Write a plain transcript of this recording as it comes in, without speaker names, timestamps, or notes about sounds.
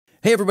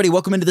Hey everybody,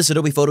 welcome into this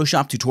Adobe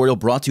Photoshop tutorial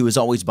brought to you as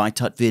always by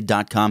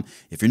tutvid.com.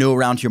 If you're new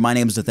around here, my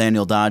name is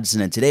Nathaniel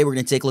Dodson, and today we're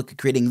going to take a look at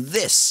creating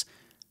this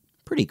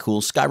pretty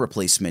cool sky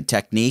replacement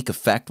technique,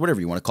 effect, whatever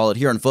you want to call it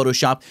here in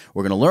Photoshop.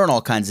 We're going to learn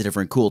all kinds of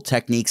different cool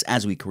techniques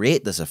as we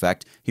create this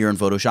effect here in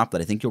Photoshop that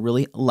I think you'll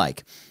really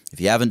like.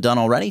 If you haven't done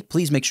already,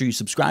 please make sure you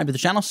subscribe to the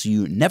channel so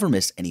you never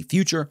miss any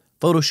future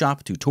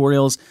Photoshop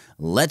tutorials.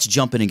 Let's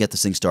jump in and get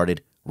this thing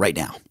started right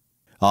now.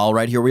 All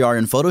right, here we are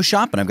in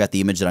Photoshop, and I've got the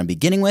image that I'm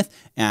beginning with,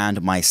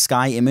 and my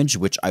sky image,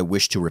 which I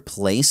wish to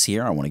replace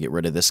here. I want to get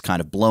rid of this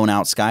kind of blown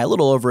out sky, a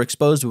little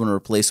overexposed. We want to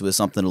replace it with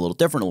something a little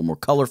different, a little more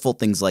colorful,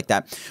 things like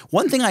that.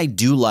 One thing I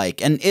do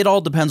like, and it all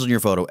depends on your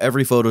photo.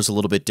 Every photo is a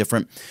little bit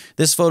different.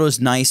 This photo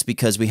is nice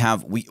because we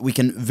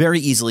can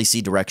very easily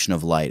see direction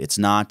of light. It's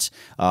not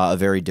a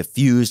very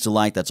diffused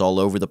light that's all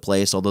over the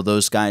place, although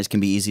those skies can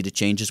be easy to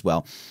change as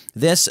well.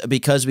 This,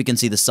 because we can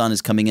see the sun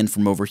is coming in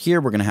from over here,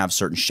 we're going to have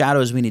certain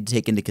shadows we need to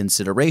take into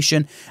consideration.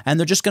 And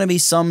they're just going to be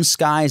some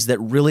skies that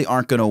really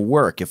aren't going to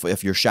work.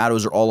 If your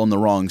shadows are all on the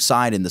wrong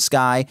side in the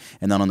sky,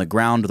 and then on the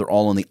ground they're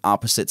all on the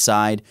opposite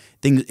side,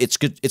 it's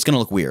going to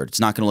look weird. It's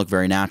not going to look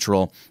very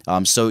natural.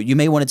 So you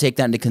may want to take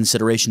that into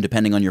consideration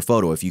depending on your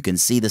photo. If you can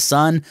see the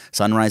sun,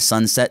 sunrise,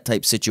 sunset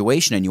type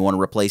situation, and you want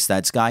to replace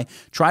that sky,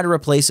 try to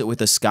replace it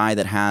with a sky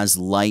that has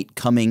light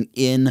coming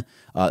in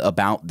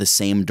about the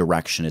same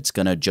direction. It's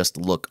going to just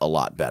look a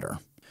lot better.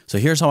 So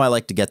here's how I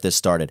like to get this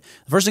started.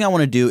 The first thing I want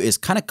to do is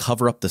kind of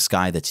cover up the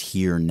sky that's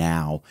here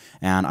now.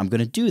 And I'm going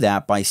to do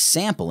that by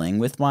sampling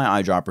with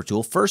my eyedropper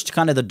tool. First,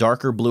 kind of the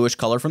darker bluish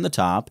color from the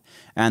top.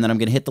 And then I'm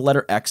going to hit the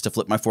letter X to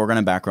flip my foreground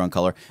and background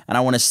color. And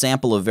I want to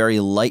sample a very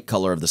light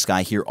color of the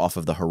sky here off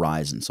of the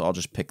horizon. So I'll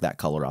just pick that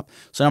color up.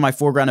 So now my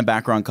foreground and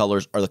background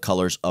colors are the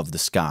colors of the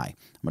sky.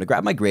 I'm going to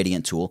grab my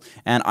gradient tool.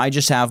 And I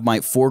just have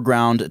my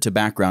foreground to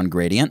background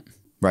gradient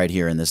right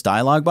here in this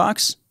dialog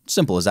box.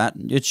 Simple as that.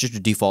 It's just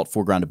a default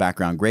foreground to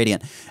background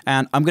gradient.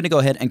 And I'm going to go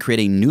ahead and create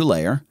a new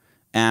layer.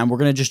 And we're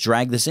going to just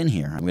drag this in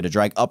here. I'm going to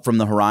drag up from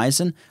the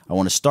horizon. I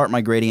want to start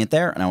my gradient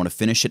there, and I want to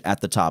finish it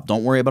at the top.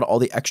 Don't worry about all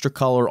the extra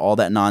color, all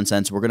that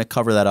nonsense. We're going to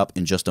cover that up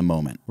in just a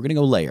moment. We're going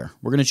to go layer.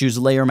 We're going to choose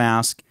layer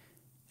mask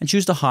and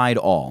choose to hide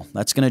all.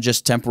 That's going to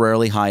just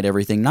temporarily hide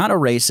everything, not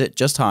erase it,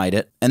 just hide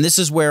it. And this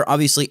is where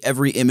obviously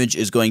every image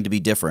is going to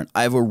be different.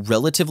 I have a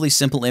relatively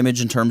simple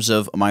image in terms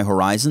of my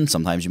horizon.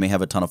 Sometimes you may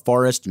have a ton of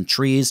forest and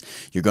trees.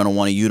 You're going to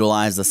want to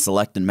utilize the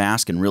select and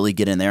mask and really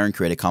get in there and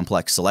create a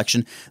complex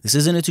selection. This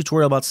isn't a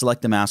tutorial about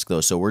select and mask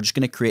though, so we're just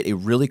going to create a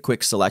really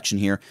quick selection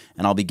here,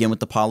 and I'll begin with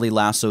the poly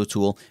lasso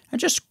tool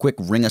and just quick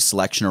ring a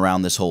selection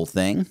around this whole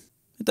thing.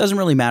 It doesn't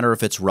really matter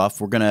if it's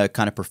rough. We're going to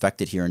kind of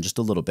perfect it here in just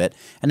a little bit.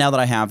 And now that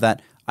I have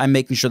that, I'm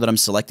making sure that I'm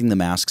selecting the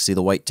mask, see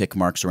the white tick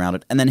marks around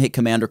it, and then hit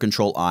Command or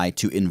Control I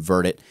to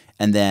invert it,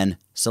 and then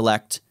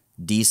select,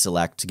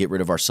 deselect to get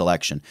rid of our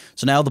selection.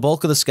 So now the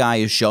bulk of the sky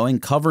is showing,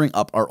 covering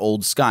up our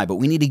old sky, but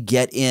we need to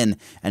get in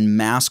and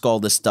mask all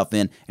this stuff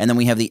in, and then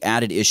we have the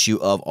added issue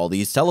of all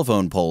these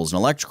telephone poles and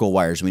electrical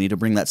wires. We need to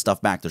bring that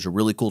stuff back. There's a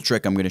really cool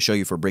trick I'm going to show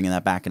you for bringing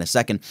that back in a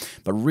second,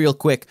 but real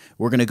quick,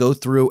 we're going to go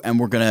through and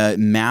we're going to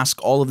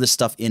mask all of this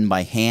stuff in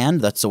by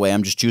hand. That's the way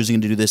I'm just choosing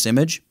to do this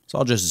image. So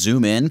I'll just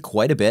zoom in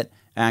quite a bit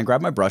and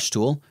grab my brush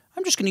tool.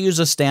 I'm just going to use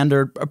a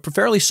standard, a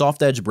fairly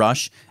soft edge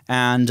brush,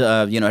 and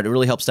it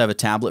really helps to have a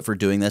tablet for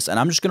doing this. And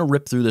I'm just going to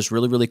rip through this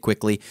really, really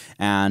quickly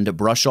and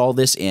brush all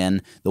this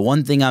in. The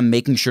one thing I'm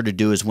making sure to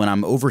do is when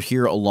I'm over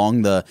here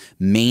along the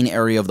main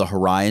area of the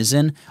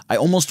horizon, I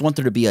almost want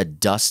there to be a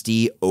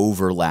dusty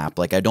overlap.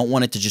 Like I don't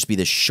want it to just be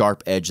this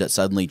sharp edge that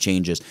suddenly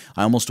changes.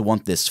 I almost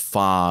want this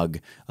fog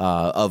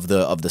of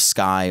the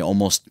sky,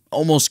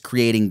 almost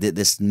creating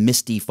this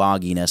misty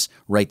fogginess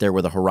right there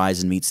where the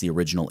horizon meets the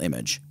original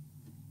image.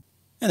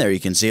 And there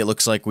you can see it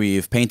looks like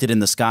we've painted in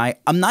the sky.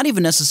 I'm not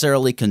even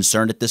necessarily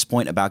concerned at this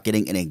point about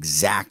getting an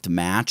exact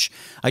match.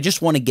 I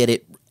just want to get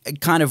it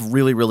kind of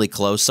really, really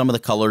close. Some of the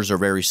colors are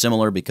very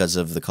similar because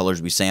of the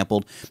colors we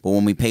sampled, but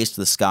when we paste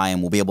the sky and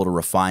we'll be able to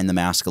refine the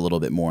mask a little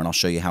bit more, and I'll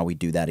show you how we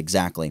do that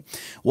exactly.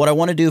 What I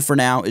want to do for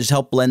now is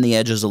help blend the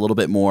edges a little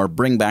bit more,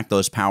 bring back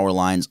those power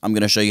lines. I'm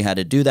going to show you how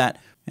to do that,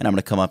 and I'm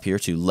going to come up here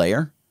to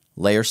Layer,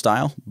 Layer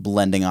Style,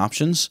 Blending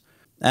Options.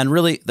 And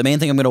really, the main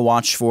thing I'm going to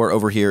watch for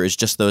over here is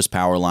just those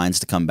power lines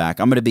to come back.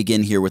 I'm going to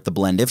begin here with the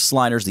Blend If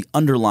sliders, the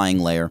underlying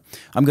layer.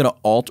 I'm going to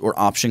Alt or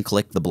Option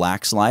click the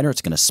black slider.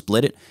 It's going to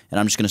split it, and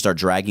I'm just going to start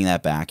dragging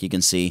that back. You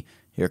can see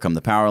here come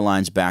the power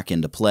lines back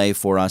into play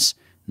for us.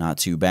 Not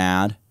too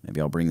bad.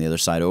 Maybe I'll bring the other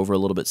side over a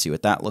little bit, see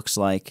what that looks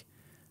like.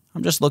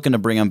 I'm just looking to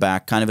bring them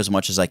back kind of as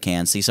much as I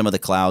can. See some of the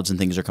clouds and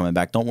things are coming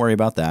back. Don't worry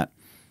about that.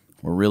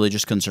 We're really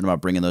just concerned about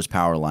bringing those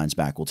power lines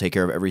back. We'll take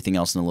care of everything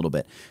else in a little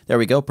bit. There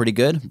we go. Pretty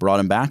good. Brought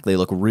them back. They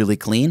look really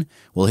clean.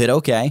 We'll hit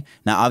OK.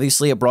 Now,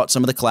 obviously, it brought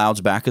some of the clouds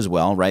back as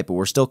well, right? But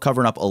we're still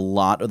covering up a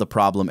lot of the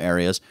problem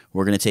areas.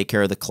 We're going to take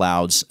care of the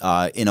clouds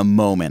in a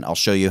moment. I'll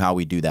show you how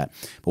we do that.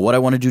 But what I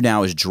want to do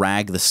now is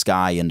drag the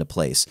sky into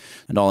place.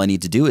 And all I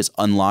need to do is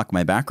unlock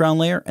my background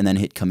layer and then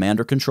hit Command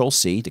or Control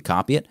C to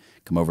copy it,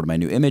 come over to my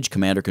new image,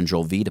 Command or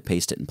Control V to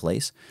paste it in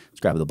place. Let's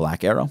grab the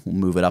black arrow. We'll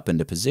move it up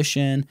into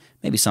position,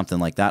 maybe something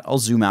like that. I'll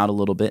zoom out a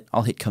little bit.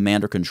 I'll hit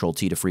Command or Control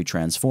T to free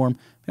transform.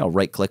 I'll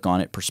right-click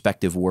on it,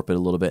 perspective warp it a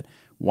little bit,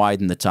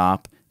 widen the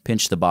top,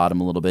 pinch the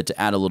bottom a little bit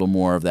to add a little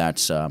more of that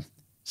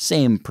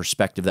same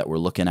perspective that we're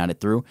looking at it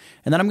through.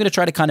 And then I'm going to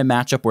try to kind of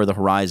match up where the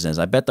horizon is.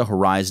 I bet the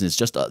horizon is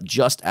just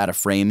out of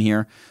frame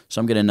here. So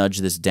I'm going to nudge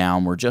this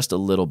downward just a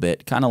little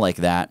bit, kind of like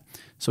that.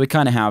 So we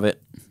kind of have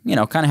it,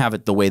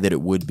 the way that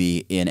it would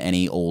be in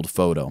any old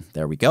photo.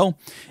 There we go.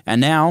 And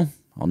now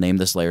I'll name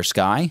this layer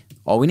Sky.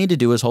 All we need to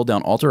do is hold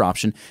down Alt or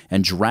Option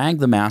and drag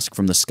the mask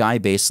from the Sky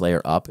base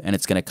layer up, and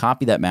it's going to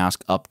copy that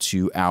mask up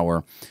to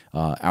our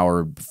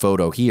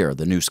photo here,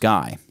 the new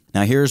sky.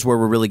 Now here's where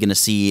we're really going to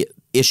see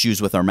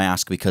issues with our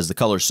mask because the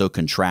color is so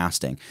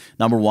contrasting.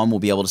 Number one, we'll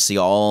be able to see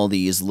all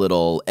these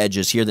little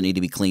edges here that need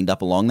to be cleaned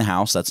up along the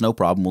house. That's no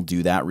problem. We'll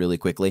do that really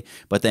quickly.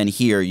 But then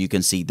here you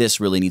can see this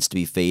really needs to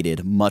be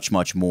faded much,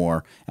 much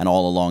more, and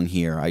all along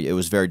here. It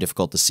was very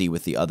difficult to see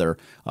with the other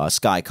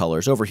sky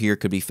colors. Over here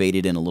could be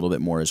faded in a little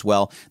bit more as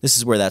well. This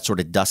is where that sort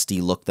of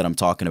dusty look that I'm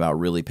talking about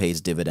really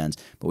pays dividends.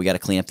 But we got to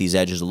clean up these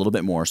edges a little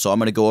bit more. So I'm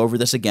going to go over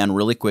this again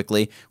really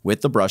quickly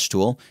with the brush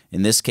tool.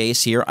 In this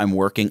case here, I'm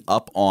working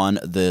up on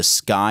the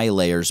sky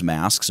layers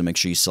mask, so make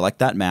sure you select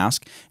that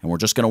mask, and we're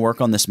just going to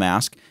work on this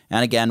mask.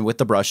 And again, with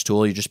the brush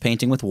tool, you're just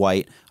painting with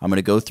white. I'm going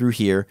to go through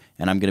here,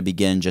 and I'm going to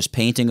begin just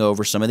painting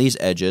over some of these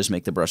edges,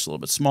 make the brush a little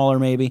bit smaller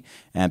maybe,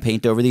 and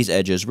paint over these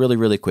edges really,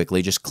 really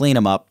quickly. Just clean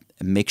them up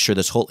and make sure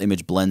this whole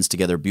image blends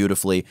together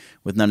beautifully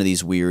with none of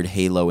these weird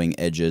haloing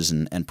edges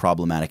and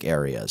problematic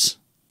areas.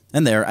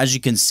 And there, as you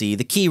can see,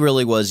 the key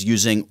really was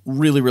using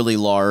really, really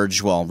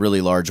large, well, really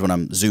large when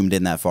I'm zoomed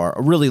in that far,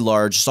 a really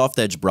large soft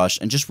edge brush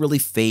and just really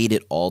fade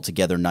it all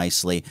together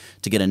nicely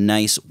to get a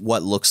nice,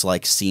 what looks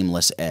like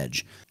seamless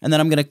edge. And then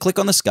I'm going to click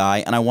on the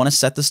sky, and I want to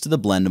set this to the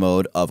blend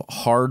mode of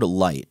hard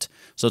light.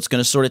 So it's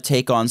going to sort of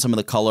take on some of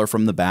the color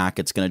from the back.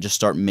 It's going to just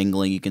start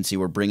mingling. You can see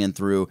we're bringing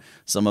through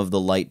some of the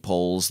light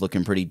poles,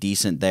 looking pretty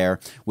decent there.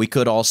 We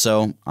could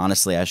also,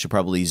 honestly, I should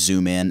probably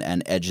zoom in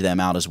and edge them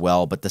out as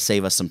well, but to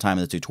save us some time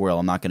in the tutorial,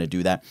 I'm not going to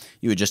do that.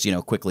 You would just,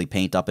 quickly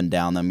paint up and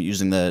down them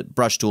using the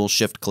brush tool,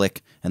 shift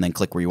click, and then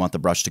click where you want the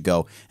brush to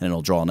go, and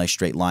it'll draw a nice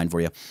straight line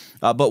for you.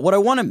 But what I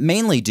want to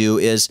mainly do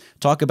is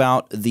talk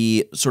about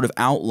the sort of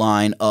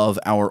outline of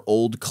our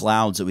old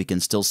clouds that we can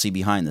still see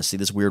behind this. See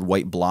this weird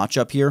white blotch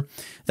up here?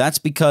 That's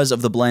because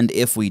of the blend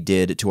if we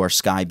did to our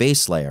sky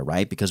base layer,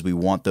 right? Because we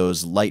want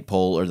those light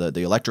pole or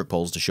the electric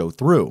poles to show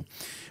through.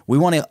 We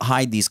want to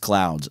hide these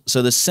clouds.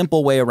 So the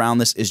simple way around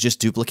this is just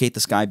duplicate the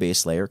sky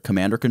base layer,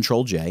 Command or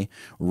Control J,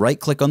 right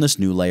click on this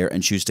new layer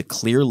and choose to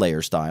clear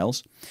layer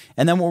styles.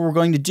 And then what we're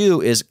going to do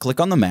is click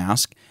on the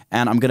mask,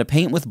 and I'm going to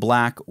paint with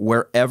black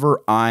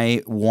wherever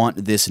I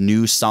want this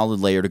new solid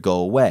layer to go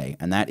away.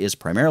 And that is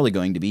primarily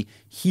going to be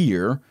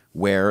here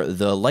where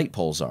the light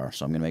poles are.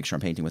 So I'm going to make sure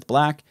I'm painting with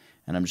black,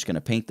 and I'm just going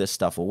to paint this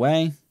stuff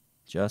away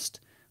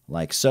just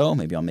like so.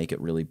 Maybe I'll make it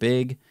really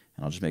big,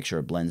 and I'll just make sure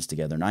it blends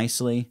together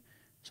nicely.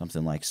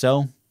 Something like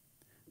so.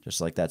 Just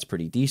like that's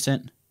pretty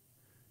decent.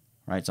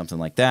 Right, something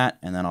like that.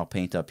 And then I'll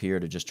paint up here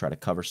to just try to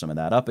cover some of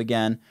that up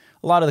again.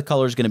 A lot of the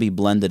color is going to be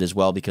blended as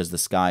well because the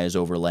sky is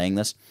overlaying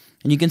this.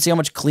 And you can see how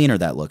much cleaner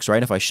that looks,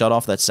 right? If I shut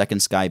off that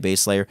second sky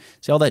base layer,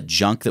 see all that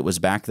junk that was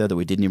back there that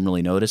we didn't even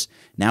really notice?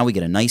 Now we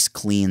get a nice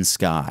clean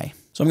sky.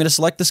 So I'm going to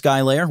select the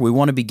sky layer. We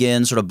want to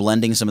begin sort of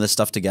blending some of this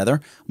stuff together.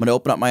 I'm going to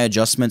open up my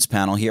adjustments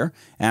panel here,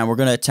 and we're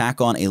going to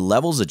tack on a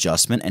levels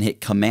adjustment and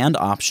hit Command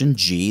Option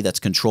G. That's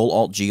Control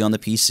Alt G on the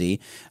PC.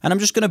 And I'm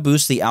just going to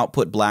boost the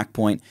output black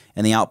point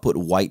and the output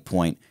white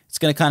point. It's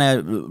going to kind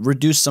of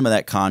reduce some of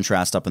that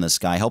contrast up in the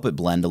sky, help it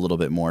blend a little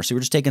bit more. So we're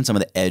just taking some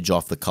of the edge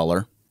off the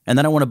color. And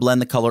then I want to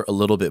blend the color a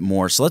little bit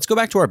more. So let's go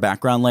back to our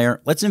background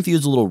layer. Let's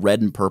infuse a little red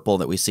and purple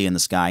that we see in the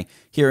sky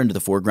here into the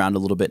foreground a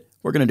little bit.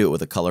 We're going to do it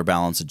with a color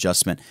balance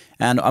adjustment.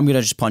 And I'm going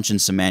to just punch in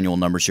some manual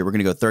numbers here. We're going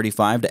to go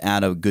 35 to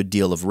add a good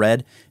deal of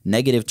red,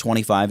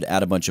 -25 to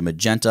add a bunch of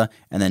magenta,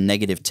 and then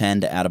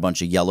 -10 to add a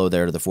bunch of yellow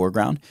there to the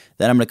foreground.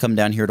 Then I'm going to come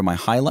down here to my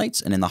highlights.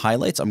 And in the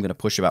highlights, I'm going to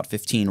push about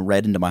 15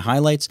 red into my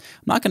highlights.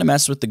 I'm not going to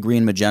mess with the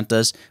green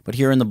magentas, but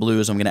here in the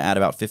blues, I'm going to add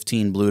about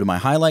 15 blue to my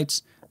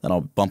highlights. Then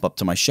I'll bump up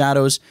to my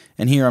shadows,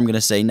 and here I'm going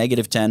to say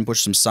 -10,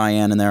 push some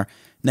cyan in there,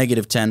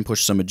 -10,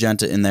 push some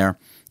magenta in there,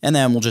 and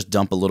then we'll just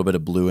dump a little bit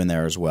of blue in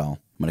there as well.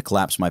 I'm going to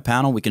collapse my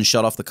panel. We can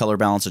shut off the color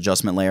balance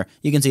adjustment layer.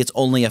 You can see it's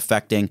only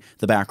affecting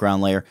the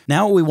background layer.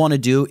 Now what we want to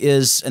do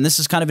is, and this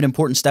is kind of an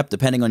important step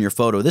depending on your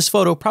photo. This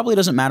photo probably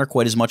doesn't matter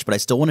quite as much, but I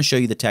still want to show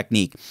you the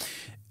technique.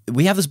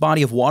 We have this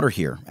body of water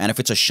here, and if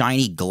it's a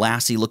shiny,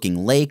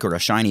 glassy-looking lake or a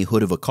shiny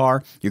hood of a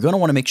car, you're going to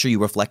want to make sure you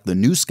reflect the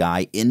new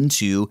sky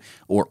into,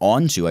 or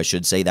onto, I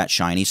should say, that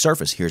shiny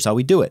surface. Here's how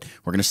we do it.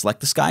 We're going to select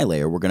the sky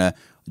layer. We're going to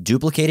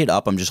duplicate it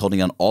up. I'm just holding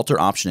down Alt or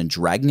Option and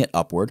dragging it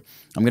upward.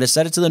 I'm going to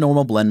set it to the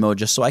normal blend mode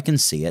just so I can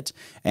see it.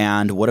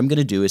 And what I'm going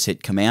to do is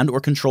hit Command or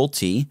Control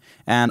T,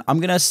 and I'm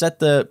going to set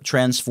the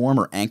transform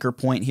or anchor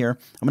point here.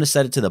 I'm going to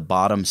set it to the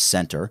bottom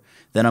center.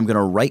 Then I'm going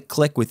to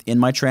right-click within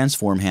my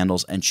transform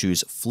handles and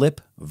choose Flip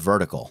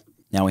Vertical.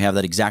 Now we have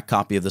that exact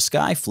copy of the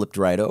sky flipped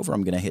right over.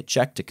 I'm going to hit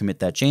check to commit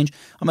that change.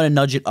 I'm going to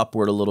nudge it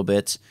upward a little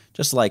bit,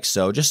 just like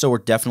so, just so we're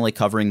definitely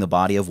covering the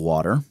body of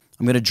water.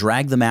 I'm going to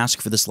drag the mask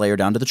for this layer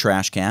down to the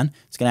trash can.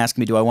 It's going to ask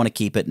me, do I want to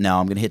keep it? No,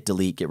 I'm going to hit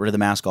delete, get rid of the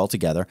mask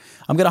altogether.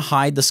 I'm going to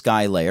hide the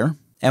sky layer.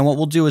 And what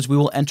we'll do is we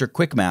will enter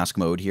quick mask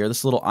mode here,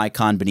 this little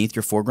icon beneath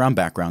your foreground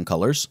background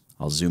colors.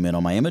 I'll zoom in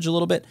on my image a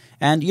little bit,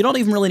 and you don't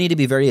even really need to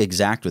be very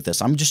exact with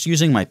this. I'm just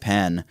using my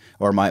pen,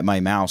 or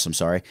my mouse, I'm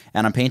sorry,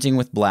 and I'm painting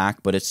with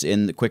black, but it's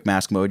in the quick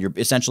mask mode. You're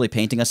essentially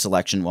painting a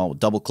selection. Well,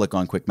 double click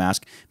on quick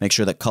mask, make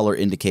sure that color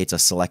indicates a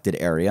selected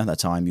area.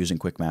 That's how I'm using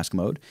quick mask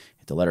mode.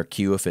 Hit the letter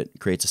Q if it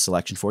creates a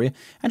selection for you,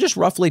 and just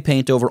roughly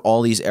paint over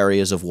all these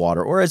areas of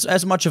water, or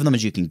as much of them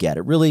as you can get.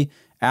 It really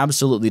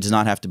absolutely does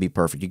not have to be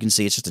perfect. You can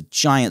see it's just a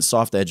giant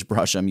soft edge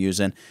brush I'm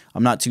using.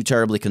 I'm not too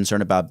terribly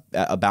concerned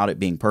about it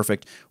being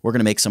perfect. We're going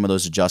to make some of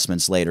those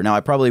adjustments later. Now,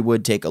 I probably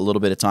would take a little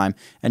bit of time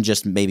and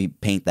just maybe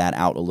paint that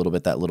out a little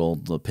bit, that little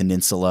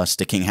peninsula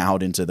sticking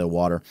out into the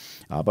water.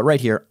 But right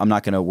here, I'm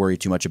not going to worry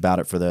too much about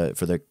it for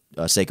the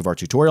sake of our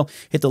tutorial.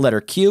 Hit the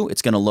letter Q.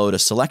 It's going to load a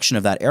selection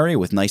of that area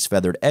with nice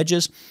feathered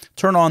edges.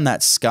 Turn on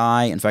that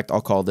sky. In fact,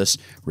 I'll call this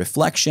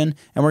reflection.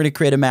 And we're going to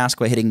create a mask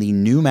by hitting the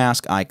new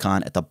mask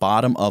icon at the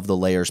bottom of the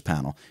layers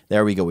panel.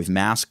 There we go. We've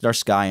masked our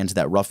sky into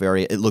that rough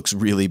area. It looks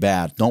really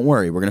bad. Don't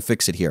worry. We're going to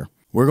fix it here.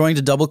 We're going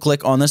to double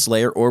click on this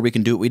layer, or we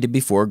can do what we did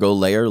before, go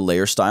layer,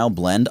 layer style,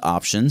 blend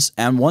options.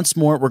 And once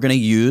more, we're going to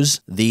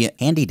use the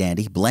handy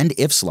dandy blend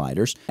if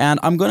sliders. And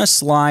I'm going to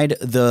slide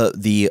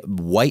the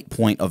white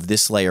point of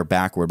this layer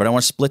backward, but I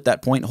want to split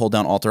that point, hold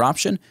down Alt or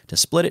Option to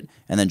split it,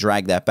 and then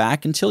drag that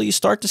back until you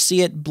start to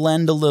see it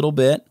blend a little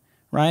bit.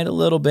 Right, a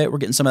little bit. We're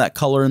getting some of that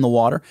color in the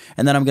water.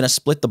 And then I'm going to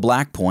split the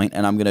black point,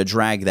 and I'm going to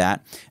drag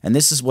that. And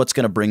this is what's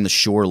going to bring the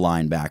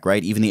shoreline back,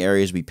 right? Even the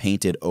areas we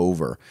painted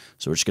over.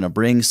 So we're just going to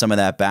bring some of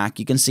that back.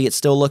 You can see it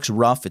still looks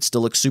rough. It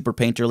still looks super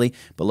painterly.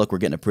 But look, we're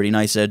getting a pretty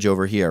nice edge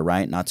over here,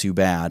 right? Not too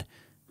bad.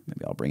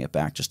 Maybe I'll bring it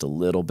back just a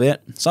little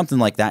bit, something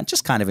like that,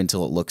 just kind of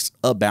until it looks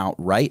about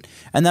right.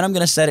 And then I'm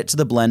going to set it to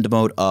the blend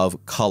mode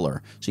of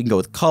color. So you can go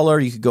with color,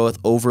 you could go with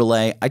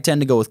overlay. I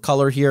tend to go with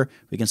color here.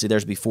 We can see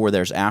there's before,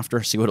 there's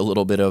after. See what a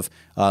little bit of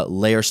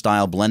layer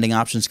style blending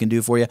options can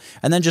do for you.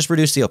 And then just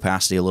reduce the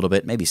opacity a little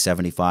bit, maybe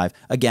 75.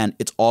 Again,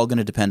 it's all going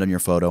to depend on your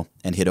photo,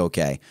 and hit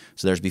OK.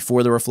 So there's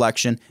before the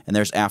reflection, and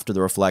there's after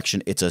the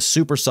reflection. It's a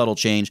super subtle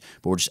change,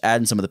 but we're just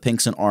adding some of the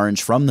pinks and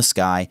orange from the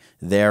sky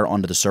there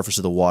onto the surface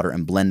of the water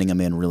and blending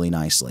them in really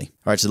nicely.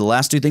 All right, so the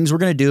last two things we're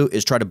going to do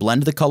is try to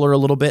blend the color a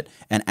little bit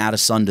and add a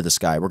sun to the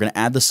sky. We're going to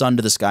add the sun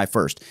to the sky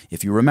first.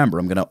 If you remember,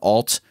 I'm going to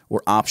Alt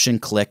or Option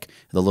click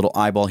the little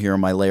eyeball here on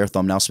my layer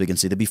thumbnail so we can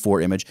see the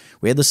before image.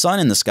 We had the sun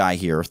in the sky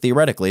here.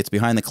 Theoretically, it's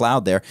behind the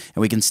cloud there,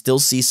 and we can still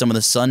see some of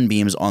the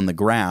sunbeams on the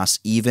grass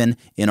even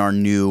in our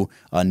new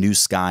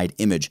skied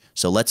image.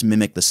 So let's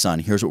mimic the sun.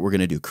 Here's what we're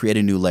going to do. Create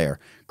a new layer.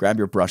 Grab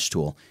your brush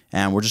tool,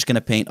 and we're just going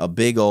to paint a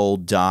big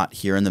old dot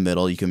here in the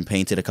middle. You can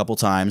paint it a couple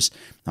times.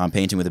 I'm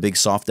painting with a big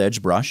soft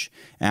edge brush,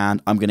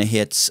 and I'm going to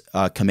hit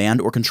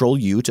Command or Control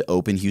U to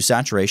open hue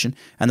saturation.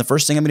 And the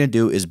first thing I'm going to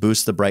do is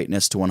boost the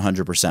brightness to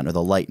 100%, or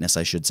the lightness,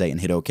 I should say,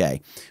 and hit OK.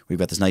 We've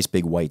got this nice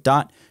big white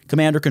dot.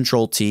 Command or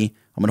Control T.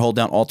 I'm going to hold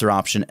down Alt or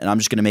Option, and I'm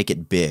just going to make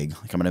it big.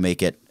 Like I'm going to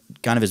make it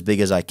kind of as big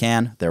as I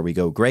can. There we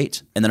go.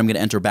 Great. And then I'm going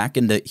to enter back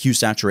into hue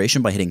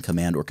saturation by hitting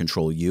Command or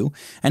Control U.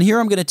 And here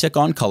I'm going to tick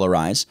on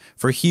colorize.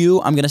 For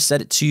hue, I'm going to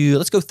set it to,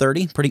 let's go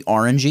 30, pretty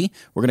orangey.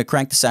 We're going to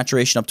crank the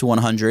saturation up to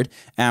 100,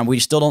 and we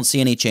still don't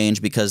see any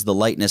change because the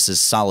lightness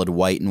is solid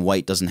white, and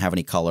white doesn't have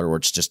any color, or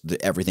it's just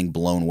everything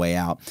blown way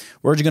out.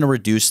 We're just going to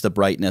reduce the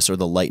brightness or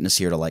the lightness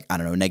here to, like, I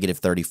don't know, negative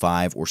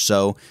 35 or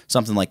so,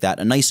 something like that.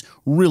 A nice,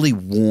 really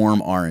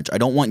warm orange. I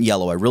don't want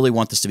yellow. I really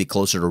want this to be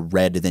closer to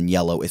red than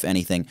yellow, if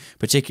anything,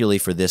 particularly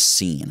for this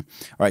scene.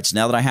 All right, so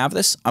now that I have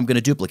this, I'm going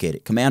to duplicate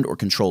it. Command or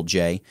Control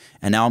J,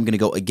 and now I'm going to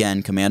go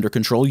again, Command or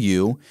Control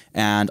U,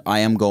 and I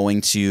am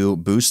going to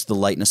boost the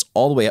lightness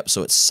all the way up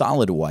so it's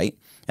solid white.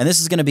 And this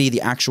is going to be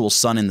the actual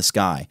sun in the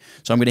sky.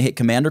 So I'm going to hit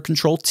Command or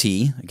Control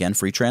T, again,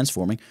 free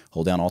transforming,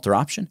 hold down Alt or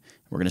Option.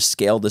 We're going to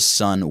scale this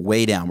sun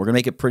way down. We're going to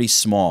make it pretty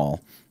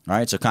small. All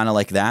right, so kind of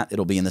like that.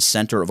 It'll be in the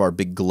center of our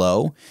big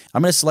glow.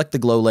 I'm going to select the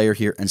glow layer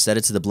here and set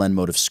it to the blend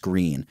mode of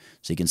screen.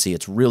 So you can see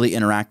it's really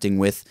interacting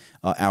with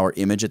our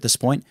image at this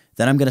point.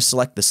 Then I'm going to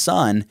select the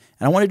sun,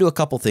 and I want to do a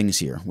couple things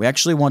here. We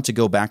actually want to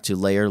go back to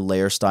layer,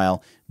 layer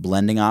style,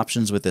 blending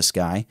options with this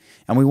guy,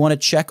 and we want to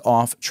check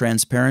off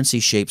transparency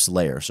shapes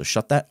layer. So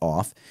shut that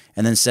off,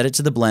 and then set it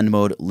to the blend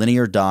mode,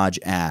 linear dodge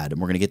add.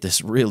 And we're going to get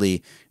this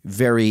really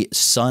very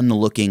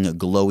sun-looking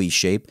glowy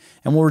shape,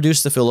 and we'll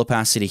reduce the fill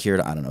opacity here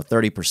to, I don't know,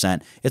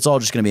 30%. It's all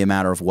just going to be a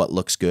matter of what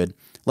looks good.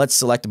 Let's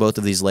select both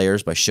of these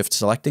layers by shift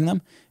selecting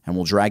them, and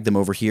we'll drag them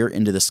over here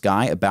into the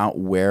sky about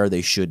where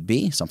they should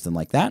be, something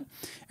like that.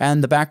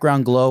 And the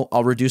background glow,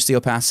 I'll reduce the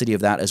opacity of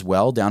that as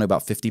well, down to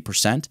about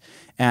 50%,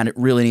 and it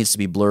really needs to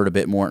be blurred a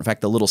bit more. In fact,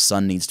 the little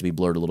sun needs to be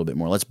blurred a little bit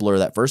more. Let's blur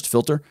that first.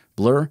 Filter,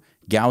 blur,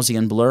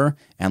 Gaussian blur,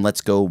 and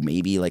let's go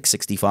maybe like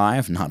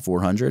 65, not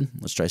 400.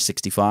 Let's try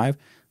 65.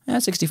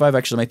 65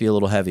 actually might be a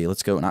little heavy.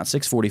 Let's go not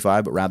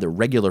 645, but rather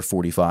regular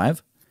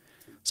 45.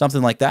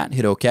 something like that.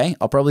 Hit OK.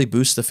 I'll probably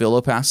boost the fill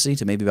opacity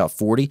to maybe about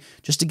 40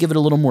 just to give it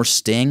a little more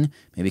sting.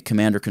 Maybe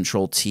Command or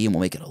Control T and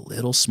we'll make it a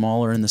little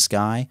smaller in the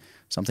sky,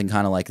 something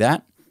kind of like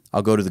that.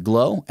 I'll go to the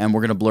glow and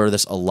we're going to blur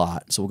this a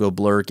lot. So we'll go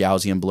blur,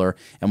 Gaussian blur,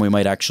 and we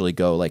might actually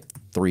go like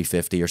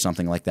 350 or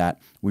something like that.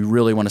 We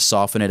really want to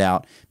soften it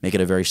out, make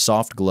it a very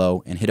soft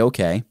glow, and hit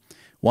OK.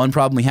 One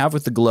problem we have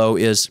with the glow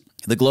is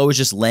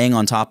just laying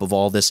on top of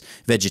all this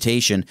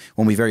vegetation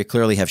when we very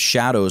clearly have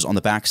shadows on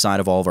the backside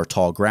of all of our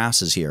tall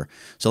grasses here.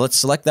 So let's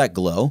select that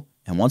glow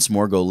and once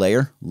more go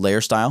layer, layer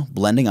style,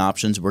 blending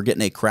options. We're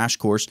getting a crash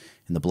course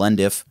in the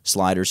blend if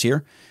sliders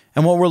here.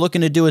 And what we're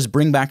looking to do is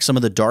bring back some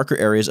of the darker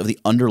areas of the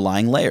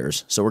underlying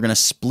layers. So we're going to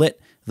split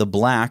the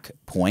black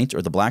point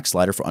or the black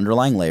slider for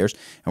underlying layers,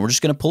 and we're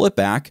just going to pull it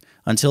back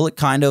until it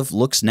kind of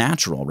looks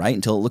natural, right?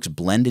 Until it looks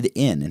blended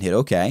in, and hit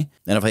OK.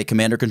 Then if I hit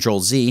Command or Control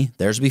Z,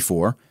 there's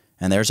before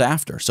and there's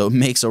after. So it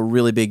makes a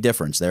really big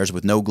difference. There's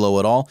with no glow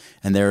at all,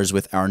 and there's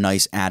with our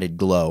nice added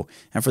glow.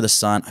 And for the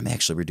sun, I may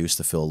actually reduce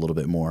the fill a little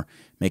bit more,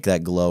 make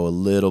that glow a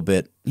little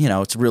bit, you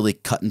know, it's really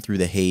cutting through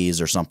the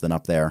haze or something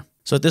up there.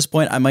 So at this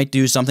point, I might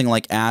do something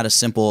like add a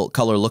simple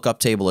color lookup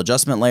table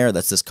adjustment layer.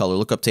 That's this color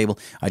lookup table.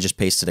 I just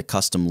pasted a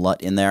custom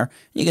LUT in there.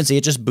 You can see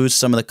it just boosts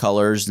some of the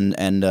colors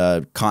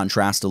and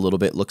contrast a little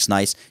bit. Looks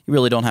nice. You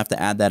really don't have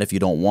to add that if you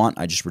don't want.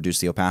 I just reduce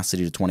the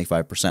opacity to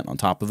 25% on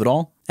top of it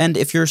all. And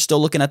if you're still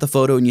looking at the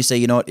photo and you say,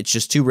 you know what, it's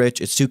just too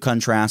rich, it's too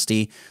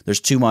contrasty,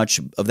 there's too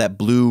much of that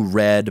blue,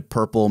 red,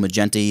 purple,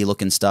 magenta-y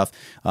looking stuff,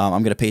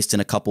 I'm going to paste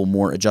in a couple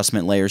more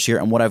adjustment layers here.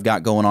 And what I've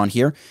got going on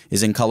here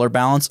is in color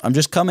balance, I'm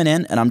just coming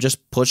in and I'm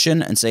just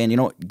pushing and saying, you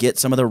know what, get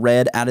some of the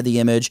red out of the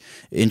image,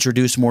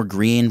 introduce more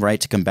green, right,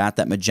 to combat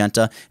that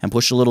magenta, and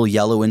push a little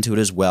yellow into it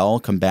as well,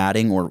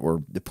 combating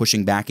or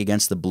pushing back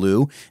against the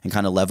blue and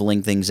kind of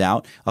leveling things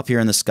out. Up here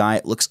in the sky,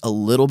 it looks a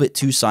little bit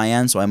too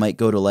cyan, so I might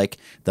go to like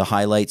the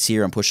highlights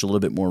here and push a little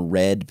bit more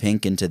red,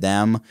 pink into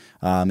them.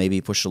 Maybe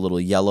push a little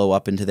yellow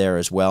up into there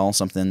as well.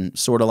 Something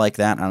sort of like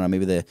that. I don't know,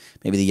 maybe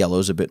the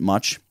yellow's a bit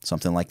much.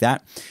 Something like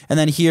that. And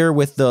then here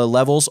with the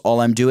levels, all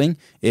I'm doing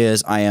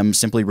is I am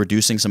simply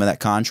reducing some of that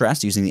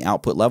contrast using the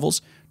output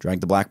levels. Drag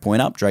the black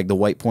point up, drag the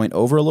white point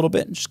over a little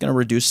bit. I'm just going to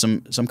reduce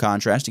some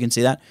contrast. You can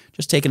see that.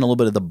 Just taking a little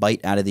bit of the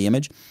bite out of the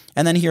image.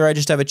 And then here I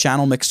just have a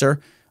channel mixer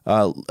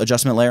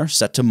adjustment layer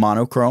set to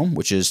monochrome,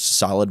 which is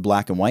solid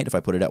black and white. If I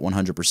put it at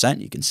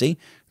 100%, you can see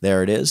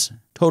there it is,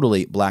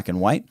 totally black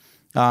and white.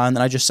 And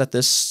then I just set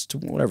this to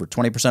whatever,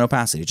 20%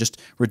 opacity. It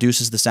just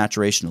reduces the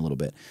saturation a little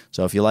bit.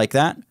 So if you like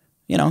that,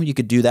 you know, you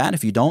could do that.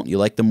 If you don't, you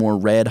like the more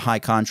red, high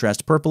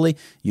contrast purpley,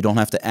 you don't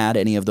have to add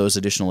any of those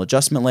additional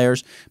adjustment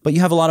layers, but you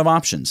have a lot of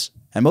options.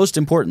 And most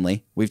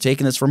importantly, we've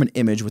taken this from an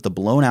image with a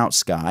blown out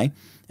sky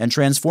and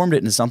transformed it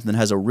into something that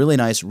has a really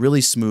nice,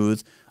 really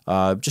smooth,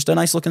 just a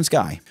nice looking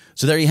sky.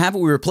 So there you have it.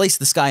 We replaced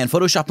the sky in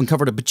Photoshop and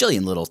covered a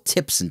bajillion little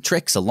tips and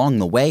tricks along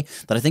the way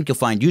that I think you'll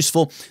find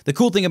useful. The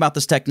cool thing about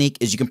this technique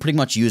is you can pretty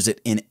much use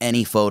it in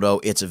any photo.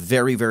 It's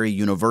very, very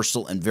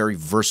universal and very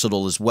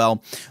versatile as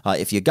well.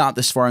 If you got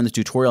this far in the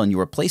tutorial and you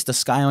replaced the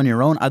sky on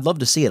your own, I'd love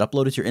to see it.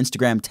 Upload it to your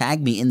Instagram.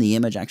 Tag me in the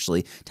image.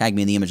 Actually, tag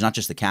me in the image, not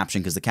just the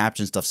caption, because the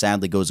caption stuff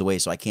sadly goes away,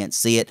 so I can't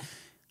see it.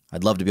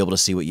 I'd love to be able to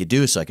see what you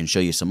do so I can show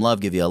you some love,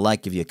 give you a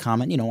like, give you a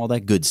comment, you know, all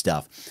that good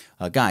stuff.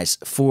 Guys,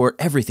 for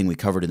everything we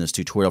covered in this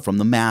tutorial, from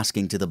the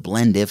masking to the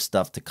blend if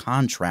stuff to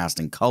contrast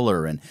and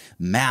color and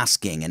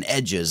masking and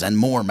edges and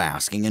more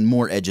masking and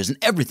more edges and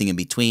everything in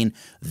between,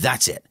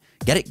 that's it.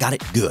 Get it? Got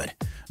it? Good.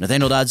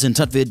 Nathaniel Dodson,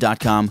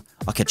 tutvid.com.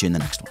 I'll catch you in the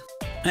next one.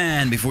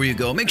 And before you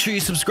go, make sure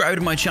you subscribe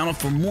to my channel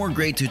for more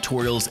great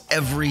tutorials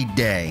every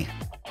day.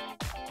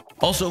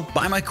 Also,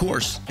 buy my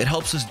course. It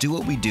helps us do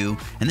what we do,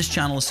 and this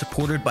channel is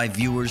supported by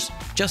viewers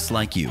just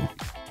like you.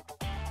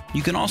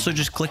 You can also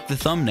just click the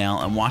thumbnail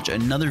and watch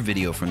another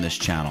video from this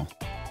channel.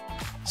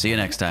 See you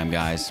next time,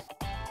 guys.